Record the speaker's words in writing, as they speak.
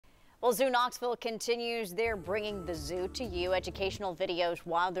Well, Zoo Knoxville continues their Bringing the Zoo to You educational videos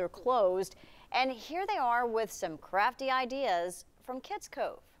while they're closed. And here they are with some crafty ideas from Kids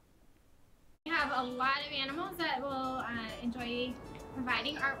Cove. We have a lot of animals that will enjoy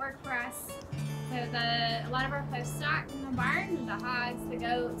providing artwork for us. So a lot of our post-stock in the barn, the hogs, the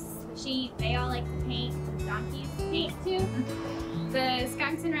goats, the sheep, they all like to paint. The donkeys paint too. The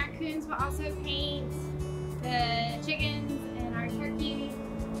skunks and raccoons will also paint. The chickens and our turkeys.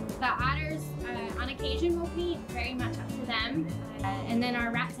 The otters on occasion will paint, very much up to them. And then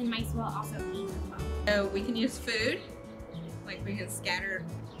our rats and mice will also paint as well. So we can use food, like we can scatter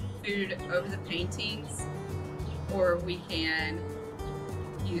food over the paintings, or we can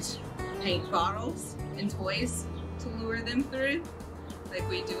use paint bottles and toys to lure them through, like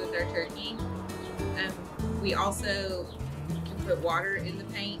we do with our turkey. We also can put water in the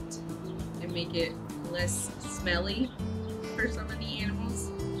paint and make it less smelly for some of the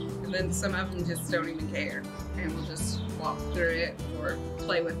animals. And then some of them just don't even care and will just walk through it or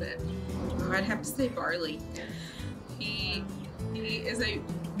play with it. Oh, I'd have to say Barley. He is a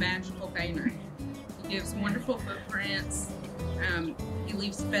magical painter. He gives wonderful footprints. He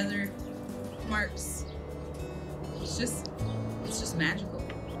leaves feather marks. It's just magical.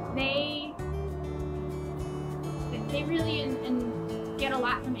 They really get a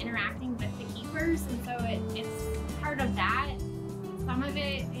lot from interacting with the keepers, and so it's part of that. Some of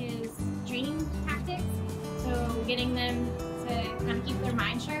it is training tactics, so getting them to kind of keep their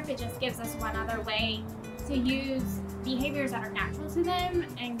mind sharp. It just gives us one other way to use behaviors that are natural to them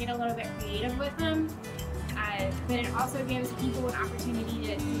and get a little bit creative with them. But it also gives people an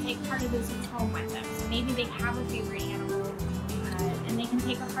opportunity to take part of the zoo home with them. So maybe they have a favorite animal and they can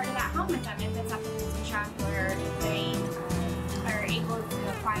take a part of that home with them if it's at the zoo shop, or if they are able to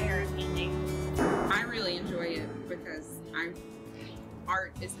acquire a painting. I really enjoy it because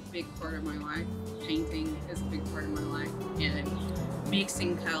art is a big part of my life. Painting is a big part of my life. And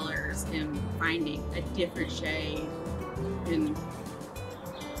mixing colors and finding a different shade and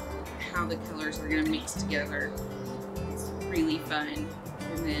how the colors are going to mix together. It's really fun.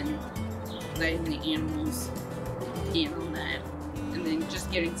 And then letting the animals in on that. And then just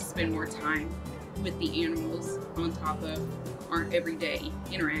getting to spend more time with the animals on top of our everyday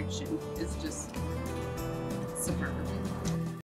interaction is just superb.